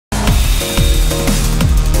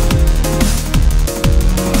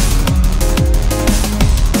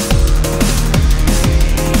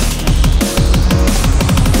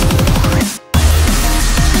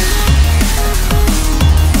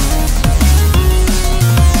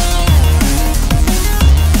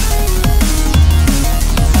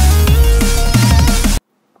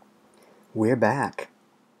We're back.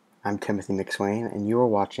 I'm Timothy McSwain, and you are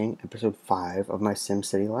watching episode 5 of my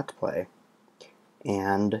SimCity Let's Play.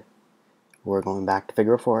 And we're going back to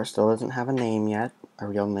Figure 4. It still doesn't have a name yet, a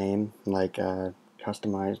real name, like a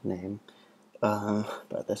customized name.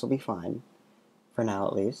 But this will be fine, for now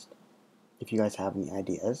at least. If you guys have any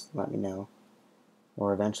ideas, let me know.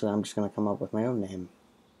 Or eventually I'm just going to come up with my own name.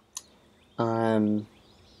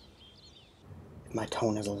 My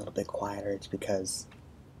tone is a little bit quieter. It's because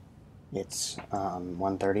it's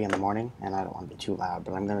 1:30 in the morning, and I don't want to be too loud,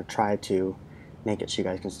 but I'm going to try to make it so you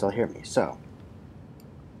guys can still hear me. So,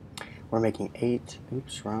 we're making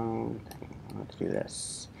oops, wrong thing. Let's do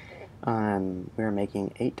this. We're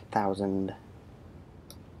making $8,000,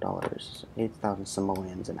 8,000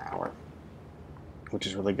 simoleons an hour, which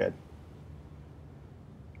is really good.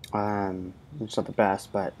 It's not the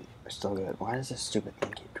best, but still good. Why does this stupid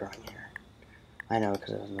thing keep growing here? I know, because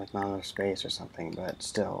it was like not enough space or something, but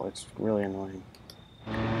still, it's really annoying.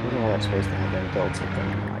 Look at all that space they have there to build something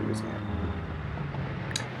and they're not using it.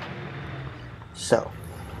 So,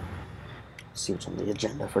 let's see what's on the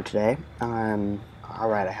agenda for today.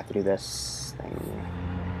 Alright, I have to do this thing.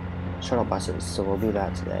 Shuttle buses, so we'll do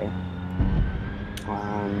that today.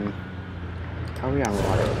 How are we on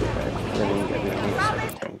water? We don't need a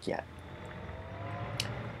second tank yet.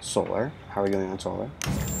 Solar, how are we doing on solar?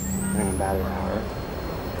 Running battery power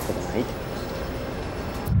for the night.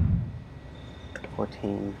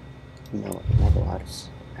 14 megawatts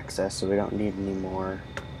excess, so we don't need any more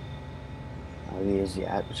of these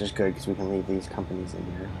yet, which is good because we can leave these companies in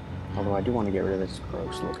here. Although I do want to get rid of this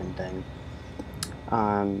gross looking thing.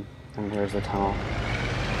 And here's the tunnel.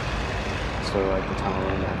 So like the tunnel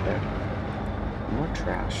in back there. More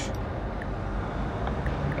trash.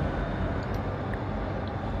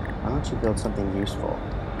 Why don't you build something useful?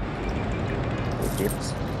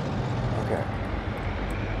 Idiots. Okay.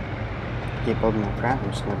 Keep building that crap,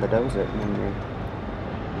 I'm just gonna bulldoze it and then you're...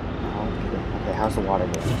 Okay, how's the water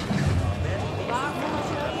doing?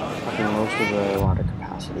 Fucking most of the water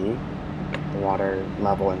capacity. The water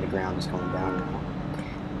level in the ground is going down now.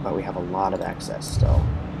 But we have a lot of excess still.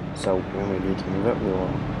 So when we need to move it, we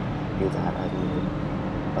will do that as needed.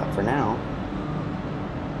 But for now,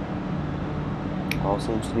 all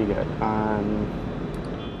seems to be good.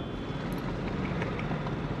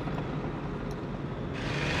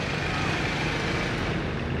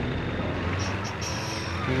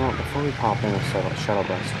 You know, before we pop in a shuttle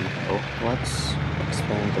bus depot, let's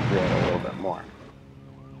expand the grid a little bit more.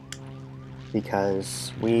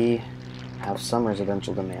 Because we have some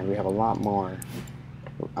residential demand, we have a lot more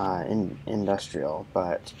industrial,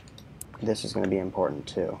 but this is going to be important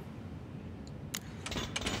too.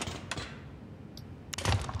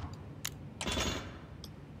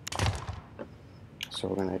 So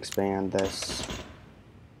we're going to expand this.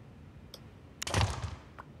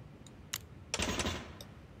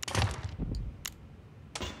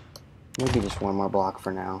 Maybe just one more block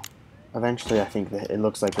for now. Eventually I think that it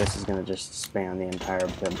looks like this is going to just span the entire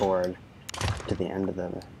board to the end of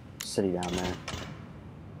the city down there.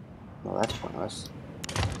 Well, that's pointless.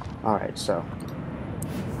 Alright, so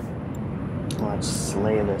let's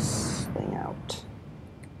slay this thing out.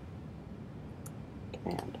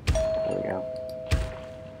 Command. There we go.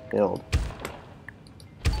 Build.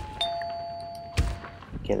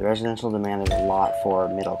 Okay, the residential demand is a lot for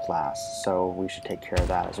middle class, so we should take care of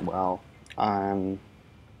that as well.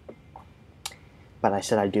 But I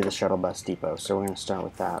said I'd do the shuttle bus depot, so we're going to start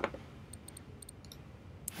with that.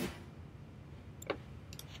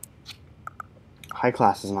 High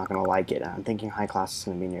class is not going to like it, and I'm thinking high class is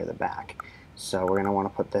going to be near the back. So we're going to want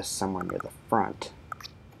to put this somewhere near the front.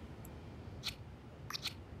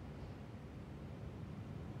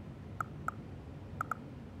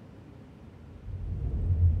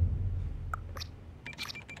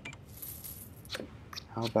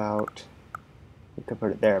 How about, we could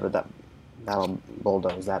put it there, but that'll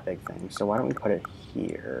bulldoze that big thing. So why don't we put it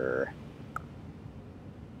here?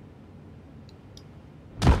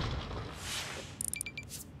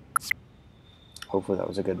 Hopefully that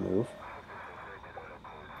was a good move.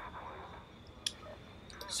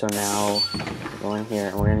 So now we're going here,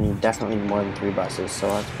 and we're going to need definitely more than 3 buses.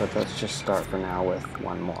 So let's just start for now with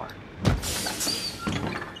one more.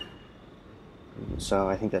 So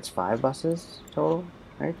I think that's 5 buses total,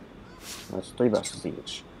 right? That's 3 buses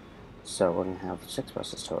each. So we're going to have 6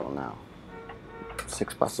 buses total now.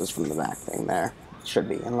 6 buses from the back thing there. Should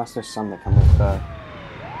be, unless there's some that come with the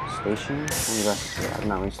station. Yeah,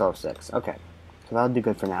 no, we still have 6. Okay. So that'll do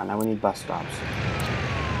good for now. Now we need bus stops.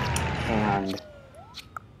 And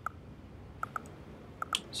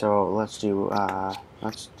so let's do,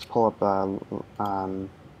 let's pull up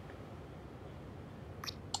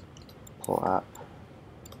pull up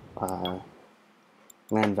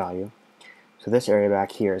land value. So this area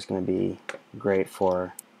back here is going to be great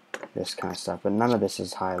for this kind of stuff, but none of this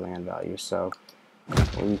is high land value, so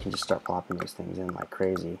we can just start plopping these things in like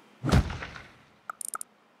crazy.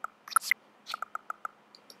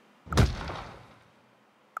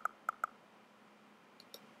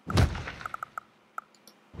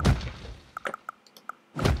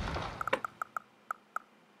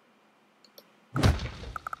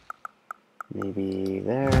 Maybe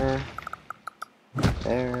there,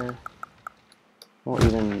 there. We'll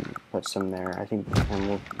even put some there. I think,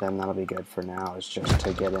 and then that'll be good for now. Is just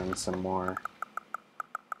to get in some more.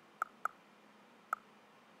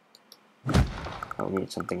 Oh, we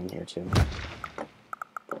need something in here too.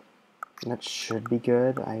 That should be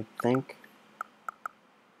good, I think.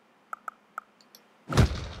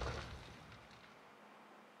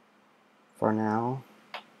 For now,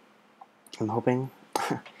 I'm hoping.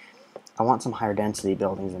 I want some higher density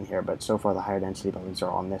buildings in here, but so far the higher density buildings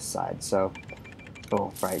are on this side, so...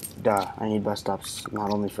 Oh, right, duh, I need bus stops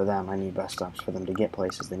not only for them, I need bus stops for them to get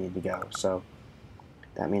places they need to go, so...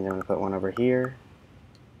 That means I'm going to put one over here.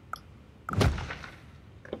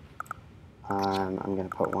 I'm going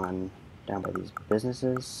to put one down by these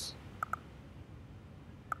businesses.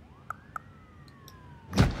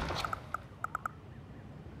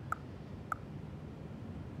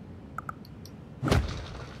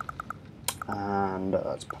 And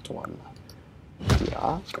let's put one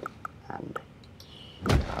here, and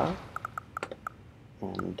here,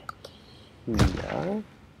 and here,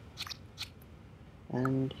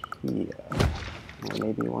 and here, and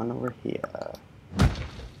maybe one over here. And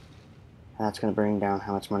that's going to bring down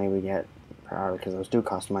how much money we get per hour, because those do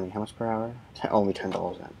cost money. How much per hour? Only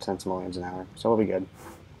 $10 millions an hour, so we'll be good.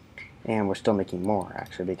 And we're still making more,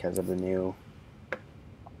 actually, because of the new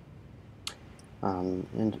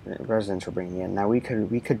residents we're bringing in. Now we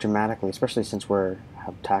could dramatically, especially since we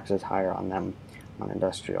have taxes higher on them on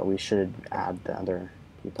industrial, we should add the other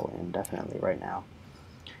people in definitely right now.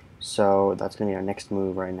 So that's going to be our next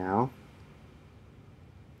move right now.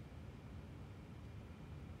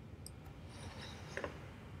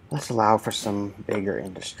 Let's allow for some bigger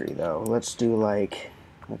industry though. Let's do like,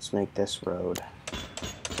 let's make this road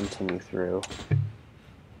continue through.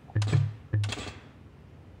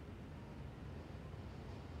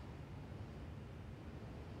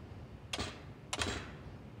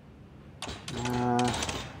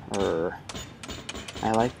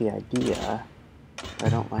 I like the idea, but I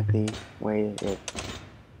don't like the way it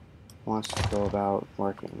wants to go about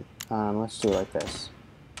working. Let's do it like this.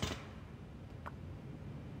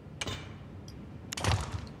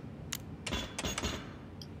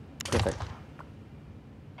 Perfect.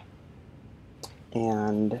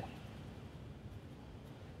 And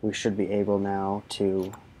we should be able now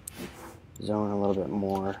to zone a little bit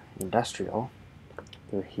more industrial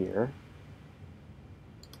through here.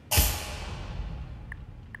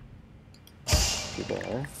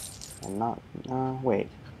 There. And not, wait.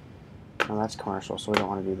 No, that's commercial, so we don't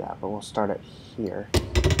want to do that, but we'll start it here.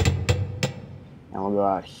 And we'll go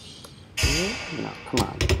out here. No, come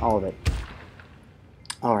on, all of it.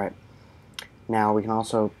 Alright. Now we can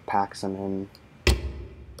also pack some in.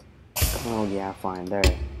 Oh, yeah, fine, there.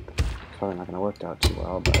 It's probably not going to work out too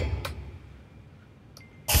well, but...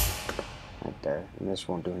 Right there. And this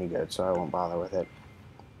won't do any good, so I won't bother with it.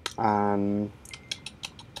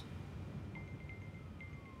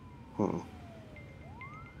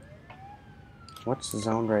 What's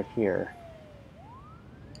zoned right here?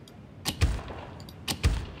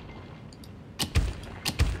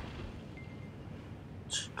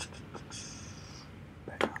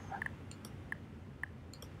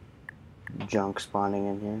 Junk spawning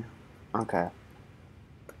in here. Okay.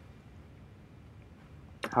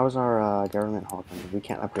 How's our government hall coming? We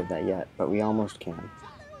can't upgrade that yet, but we almost can.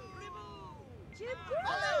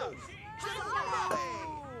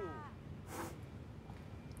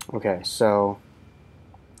 Okay, so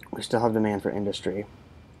we still have demand for industry,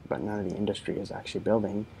 but none of the industry is actually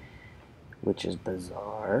building, which is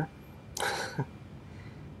bizarre.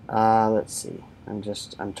 Let's see.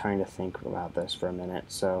 I'm trying to think about this for a minute,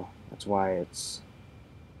 so that's why it's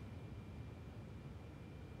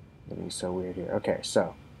getting so weird here. Okay,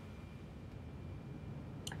 so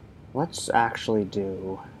let's actually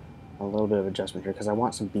do a little bit of adjustment here, because I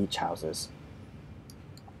want some beach houses.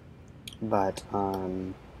 But, blah,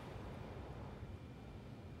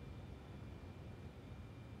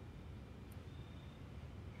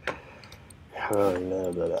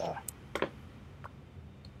 blah, blah.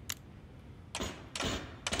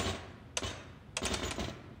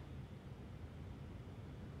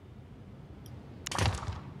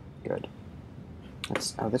 Good.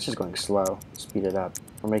 Oh, this is going slow. Speed it up.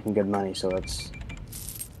 We're making good money, so let's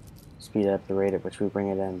speed up the rate at which we bring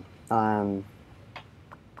it in.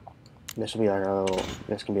 This will be like a little.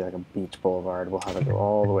 This can be like a beach boulevard. We'll have it go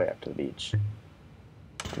all the way up to the beach.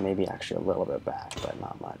 Maybe actually a little bit back, but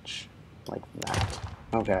not much. Like that.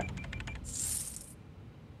 Okay.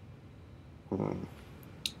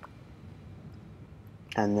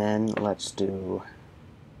 And then let's do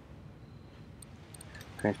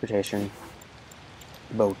transportation.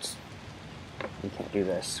 Boats. We can't do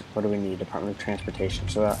this. What do we need? Department of Transportation.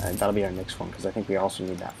 So that'll be our next one, because I think we also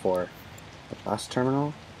need that for the bus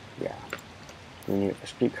terminal. Yeah. We need it for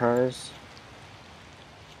streetcars.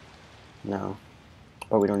 No.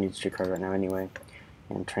 But we don't need streetcars right now anyway.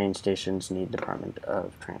 And train stations need Department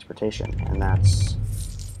of Transportation. And that's...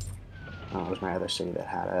 Oh, it was my other city that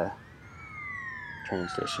had a train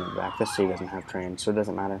station in the back. This city doesn't have trains, so it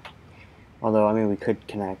doesn't matter. Although, I mean, we could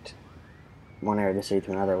connect one area of the city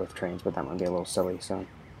to another with trains, but that might be a little silly, so...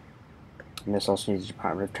 And this also needs a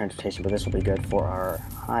Department of Transportation, but this will be good for our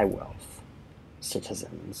high wealth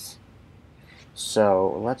citizens.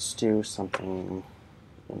 So, let's do something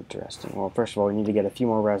interesting. Well, first of all, we need to get a few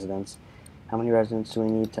more residents. How many residents do we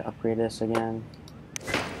need to upgrade this again?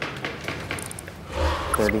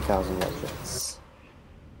 30,000 residents.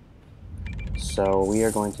 So, we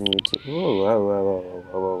are going to need to... Whoa, whoa, whoa, whoa,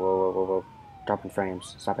 whoa, whoa, whoa, whoa, whoa. Dropping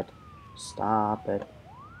frames. Stop it. Stop it.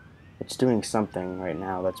 It's doing something right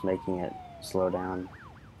now that's making it slow down.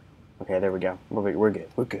 Okay, there we go. We're good.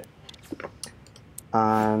 We're good.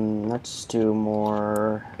 Let's do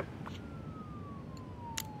more...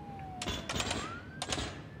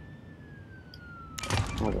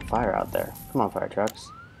 There's a fire out there. Come on, fire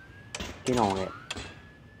trucks. Get on it.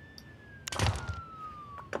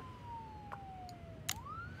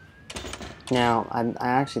 Now, I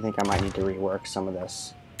actually think I might need to rework some of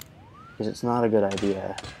this, because it's not a good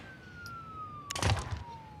idea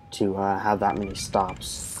to have that many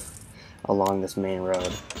stops along this main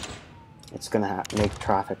road. It's going to make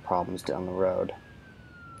traffic problems down the road.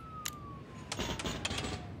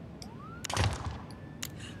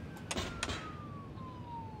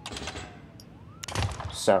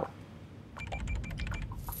 So,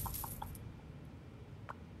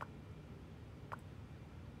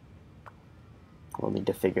 we'll need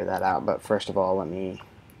to figure that out, but first of all, let me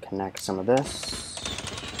connect some of this.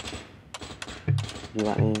 You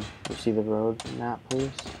let me see the road map,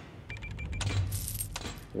 please?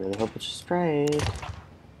 I really hope it's straight.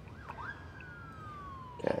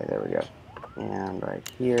 Okay, there we go. And right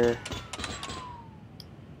here.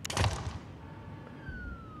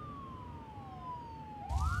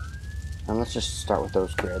 And let's just start with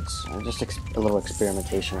those grids. Just a little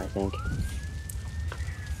experimentation, I think.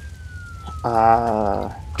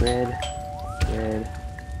 Grid, grid,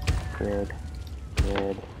 grid,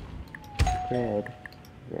 grid, grid,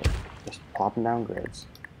 grid. Just plopping down grids.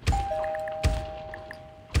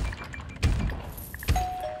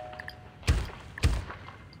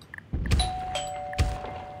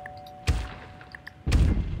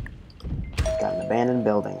 Got an abandoned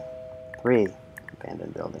building. 3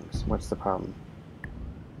 abandoned buildings. What's the problem?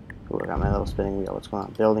 Ooh, I got my little spinning wheel. What's going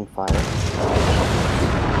on? Building fire.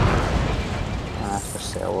 That's for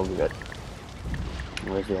sale. We'll be good.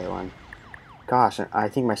 Where's the other one? Gosh, I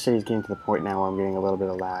think my city's getting to the point now where I'm getting a little bit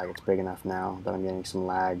of lag. It's big enough now that I'm getting some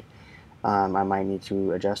lag. I might need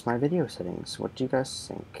to adjust my video settings. What do you guys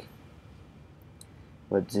think?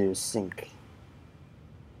 What do you think?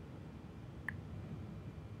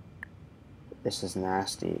 This is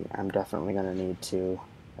nasty. I'm definitely going to need to.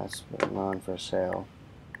 That's on for sale.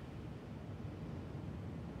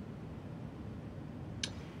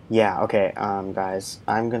 Yeah, okay, guys.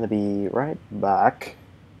 I'm going to be right back.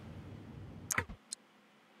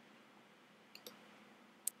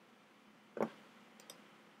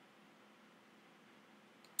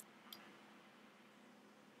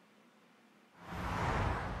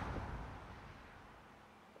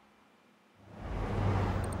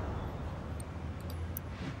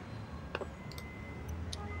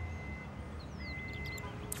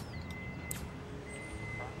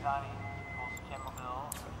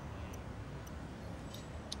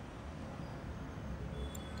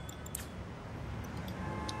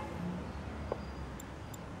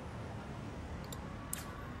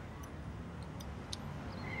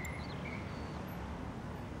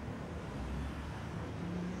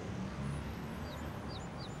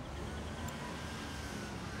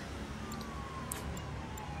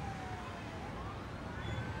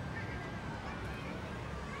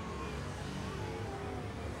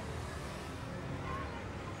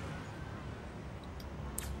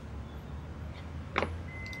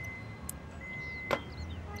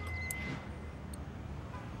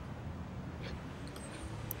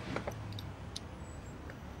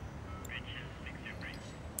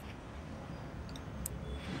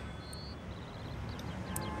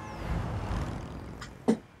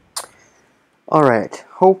 Alright,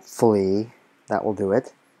 hopefully that will do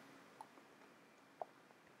it.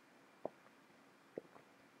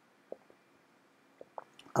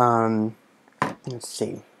 Let's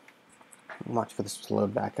see. Watch for this to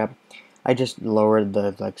load back up. I just lowered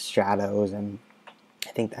the like shadows, and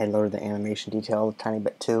I think I lowered the animation detail a tiny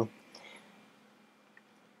bit too.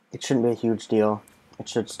 It shouldn't be a huge deal. It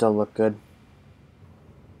should still look good.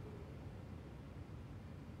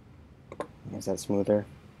 Is that smoother?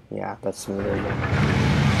 Yeah, that's smoother again. And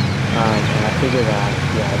I figured that,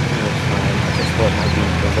 yeah, I think it's fine. I just thought it might be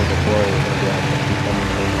because of the blur, we're going to be able to keep them a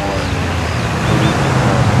little more.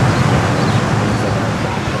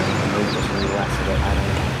 Maybe just maybe less of it, I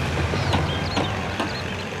don't know.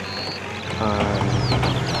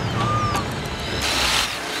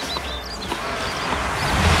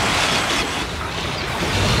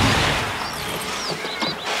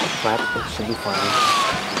 But it should be fine.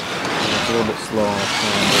 It's a little bit slow on its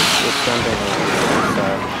hand. It's done better.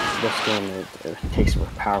 This game it takes a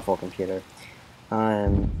powerful computer.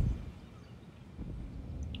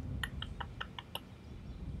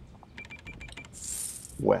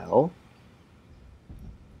 Well,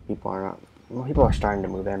 people are starting to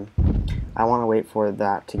move in. I want to wait for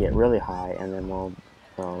that to get really high, and then we'll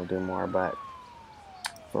do more. But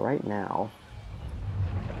for right now,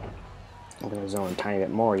 I'm going to zone a tiny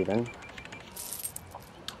bit more even.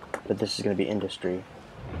 But this is going to be industry,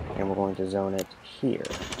 and we're going to zone it here.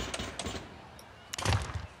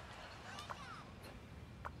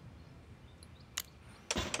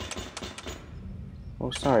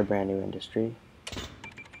 Oh, sorry, brand new industry.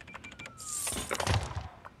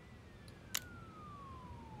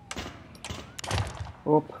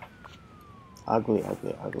 Oop. Ugly,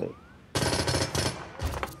 ugly, ugly.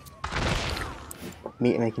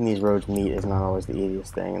 Making these roads meet is not always the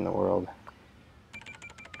easiest thing in the world.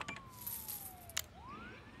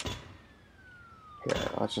 Here,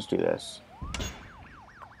 let's just do this.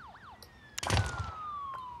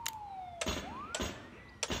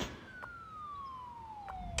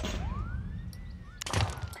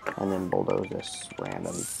 And then bulldoze this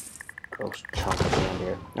random gross chunk at the end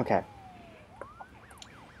here. Okay.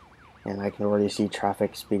 And I can already see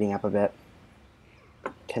traffic speeding up a bit.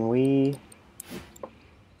 Can we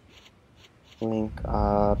link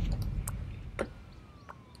up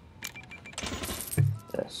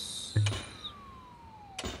this?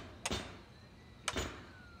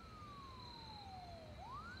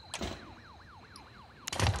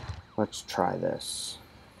 Let's try this.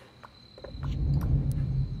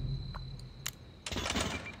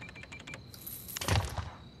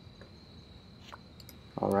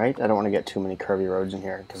 Alright, I don't want to get too many curvy roads in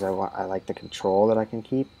here because I like the control that I can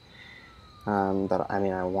keep. I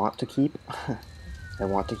want to keep. I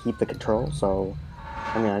want to keep the control, so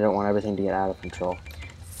I don't want everything to get out of control.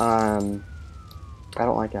 I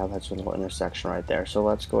don't like how that's a little intersection right there, so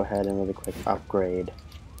let's go ahead and really quick upgrade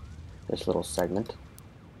this little segment.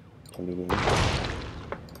 Convenient.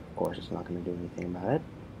 Of course, it's not going to do anything about it.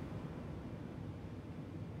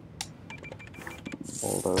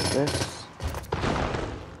 Bulldoze this.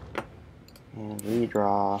 And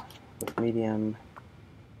redraw with medium.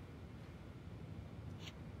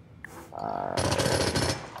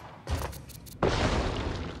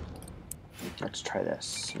 Let's try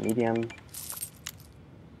this. Medium.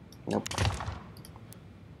 Nope.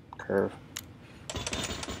 Curve.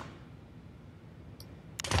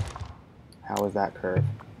 How is that curve?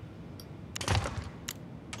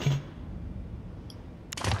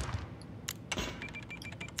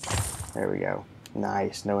 There we go.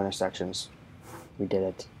 Nice. No intersections. We did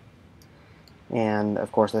it. And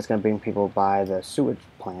of course that's going to bring people by the sewage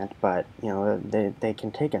plant, but you know, they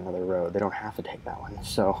can take another road. They don't have to take that one,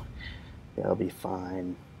 so they'll be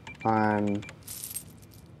fine. And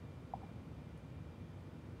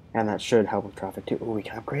that should help with traffic too. Oh, we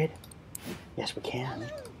can upgrade? Yes, we can.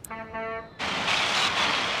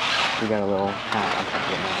 We got a little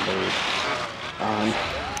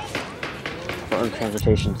for urban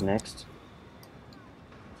transportation's next.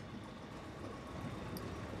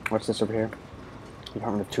 What's this over here?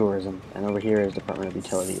 Department of Tourism, and over here is Department of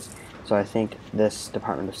Utilities. So I think this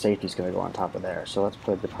Department of Safety is going to go on top of there. So let's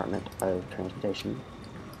put Department of Transportation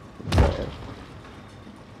there. Of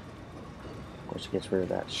course, it gets rid of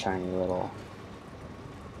that shiny little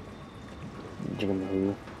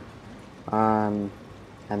jigamoo. And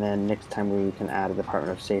then next time we can add a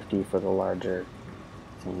Department of Safety for the larger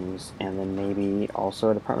things, and then maybe also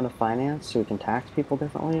a Department of Finance so we can tax people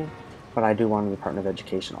differently. But I do want a Department of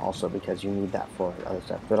Education also because you need that for other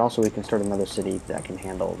stuff. But also we can start another city that can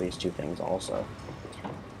handle these two things also.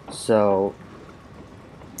 So,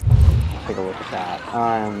 take a look at that.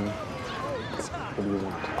 What do you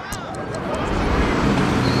want?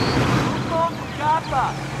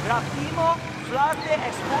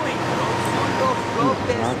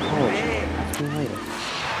 Ask me later.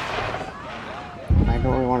 I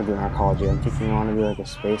don't really want to do narcology. I'm thinking we want to do like a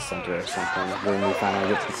space center or something when we finally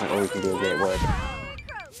get to the point where we can do a great work.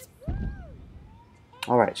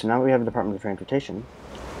 Alright, so now that we have the Department of Transportation,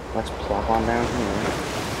 let's plop on down here.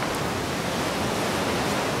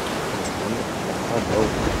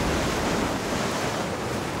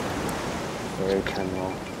 Ferry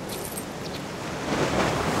terminal.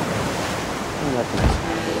 Oh, that's nice and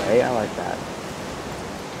out of the way. I like that.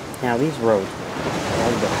 Now these roads,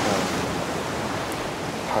 what the hell?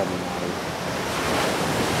 Pardon me.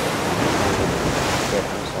 Shit,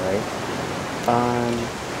 I'm sorry. I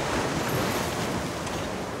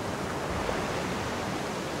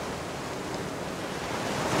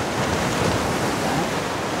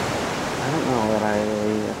don't know that I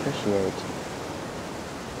really appreciate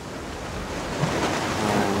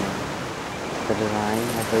the design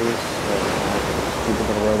of these. Stupid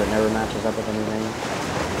little road that never matches up with anything.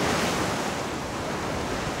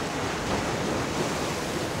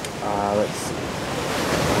 Let's see.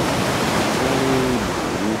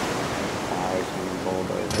 I can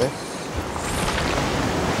bulldoze this.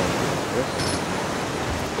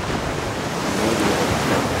 Maybe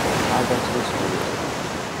I'll get to this one.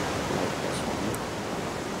 Like this one.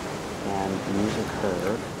 And use a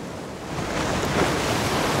curve.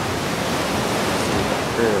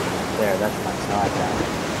 Curve there, that's nice. I like that.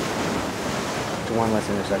 It's one less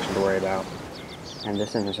intersection to worry about. And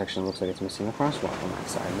this intersection looks like it's missing a crosswalk on that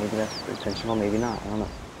side. Maybe that's intentional, maybe not. I don't know.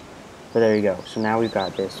 But there you go. So now we've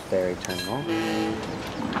got this ferry terminal.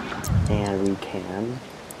 And we can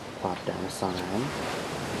plop down a sign. You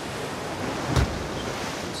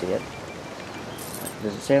can see it.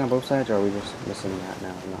 Does it say it on both sides, or are we just missing that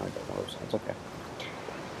now? No, it does on both sides. Okay.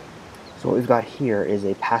 So what we've got here is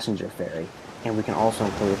a passenger ferry. And we can also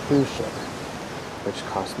include a cruise ship, which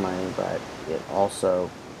costs money, but it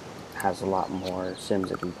also has a lot more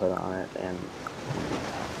sims it can put on it, and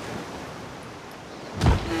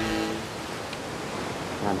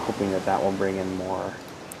I'm hoping that that will bring in more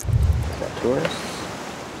tourists.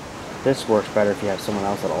 This works better if you have someone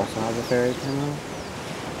else that also has a ferry terminal.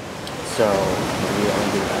 So maybe that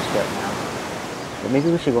would be the best bet now. But maybe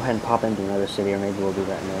we should go ahead and pop into another city, or maybe we'll do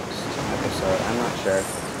that next episode. I'm not sure.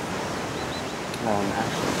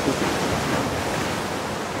 Actually,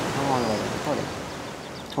 how long was I recording?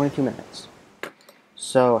 22 minutes.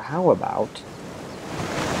 So how about, I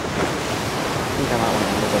think I might want to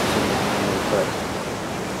end this episode now and put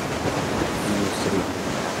a new city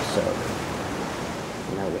episode.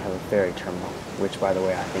 Now we have a ferry terminal, which by the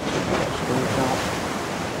way I think should be a screenshot.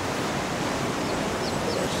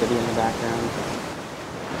 There's our city in the background.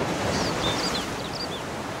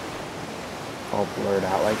 All blurred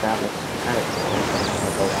out like that looks kind of cool. I'm going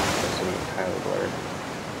to go watch the city entirely blurred.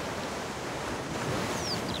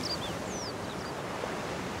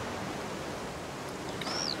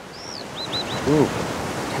 Ooh,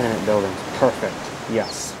 tenement buildings. Perfect.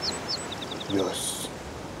 Yes. Yes.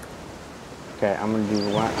 Okay, I'm going to do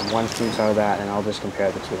one screenshot of that, and I'll just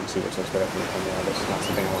compare the two and see which looks better for me. This is not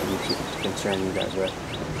something I want to concern you guys with.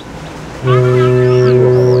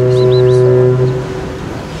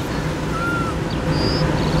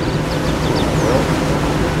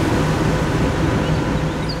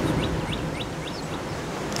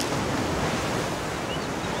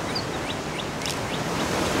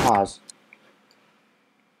 Pause.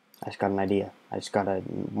 I just got an idea. I just got a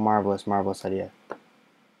marvelous, marvelous idea. I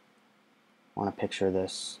want to picture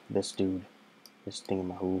this dude, this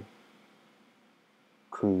thingamahoo.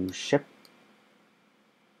 Cruise ship.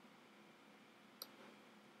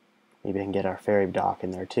 Maybe I can get our ferry dock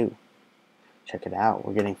in there too. Check it out.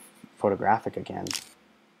 We're getting photographic again.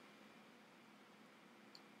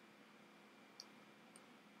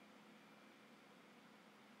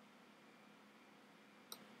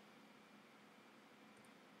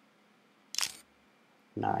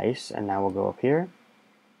 Nice, and now we'll go up here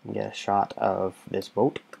and get a shot of this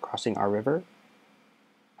boat crossing our river.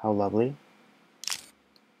 How lovely.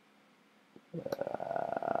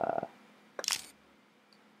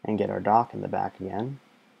 And get our dock in the back again.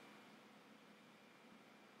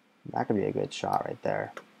 That could be a good shot right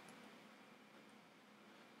there.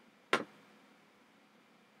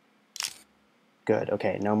 Good,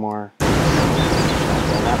 okay, no more.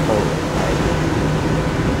 That boat, right?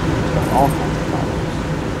 It's got all kinds of problems.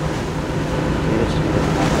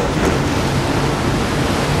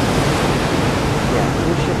 Yeah,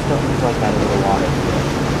 cruise ships don't look like that over the water.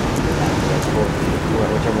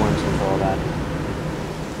 Whichever one's control that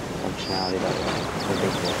functionality that way.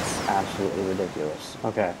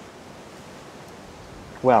 Okay.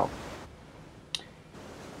 Well,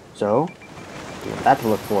 so we have that to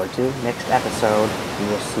look forward to. Next episode, we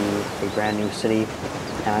will see a brand new city,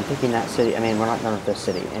 and I'm thinking that city. I mean, we're not done with this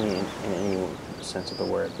city in any sense of the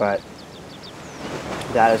word, but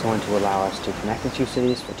that is going to allow us to connect the two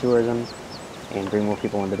cities for tourism, and bring more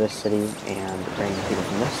people into this city, and bring people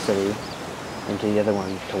from this city into the other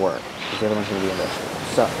one to work, because the other one's going to be industrial.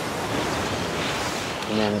 So,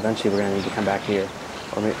 and then eventually we're going to need to come back here,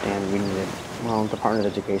 and we need to, well, Department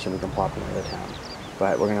of Education, we can plop in another town.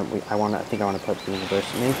 But we're gonna, I think I want to put the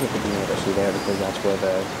university, maybe put the university there, because that's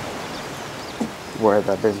where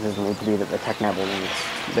the business will need to be, that the tech level needs,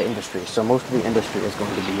 the industry. So most of the industry is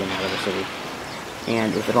going to be in that other city.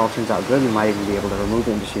 And if it all turns out good, we might even be able to remove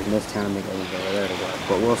the industry from this town and make everything over there to work.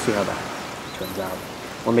 But we'll see how that turns out.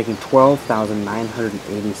 We're making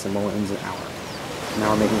 12,980 simoleons an hour.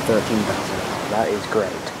 Now we're making 13,000 an hour. That is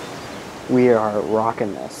great. We are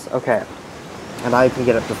rocking this. Okay. And I can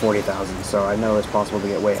get up to 40,000, so I know it's possible to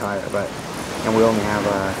get way higher, and we only have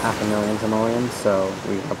 500,000 simoleons, so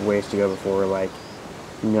we have ways to go before we're like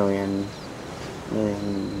million, and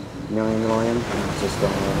it's just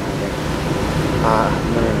going on, I think.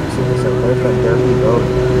 So there's that dirty boat.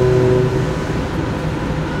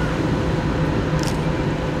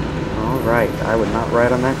 Alright, I would not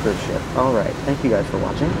ride on that cruise ship. Alright, thank you guys for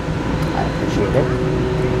watching. I appreciate it.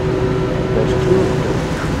 There's two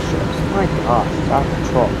ships. My gosh, it's out of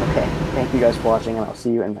control. Okay, thank you guys for watching, and I'll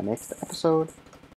see you in the next episode.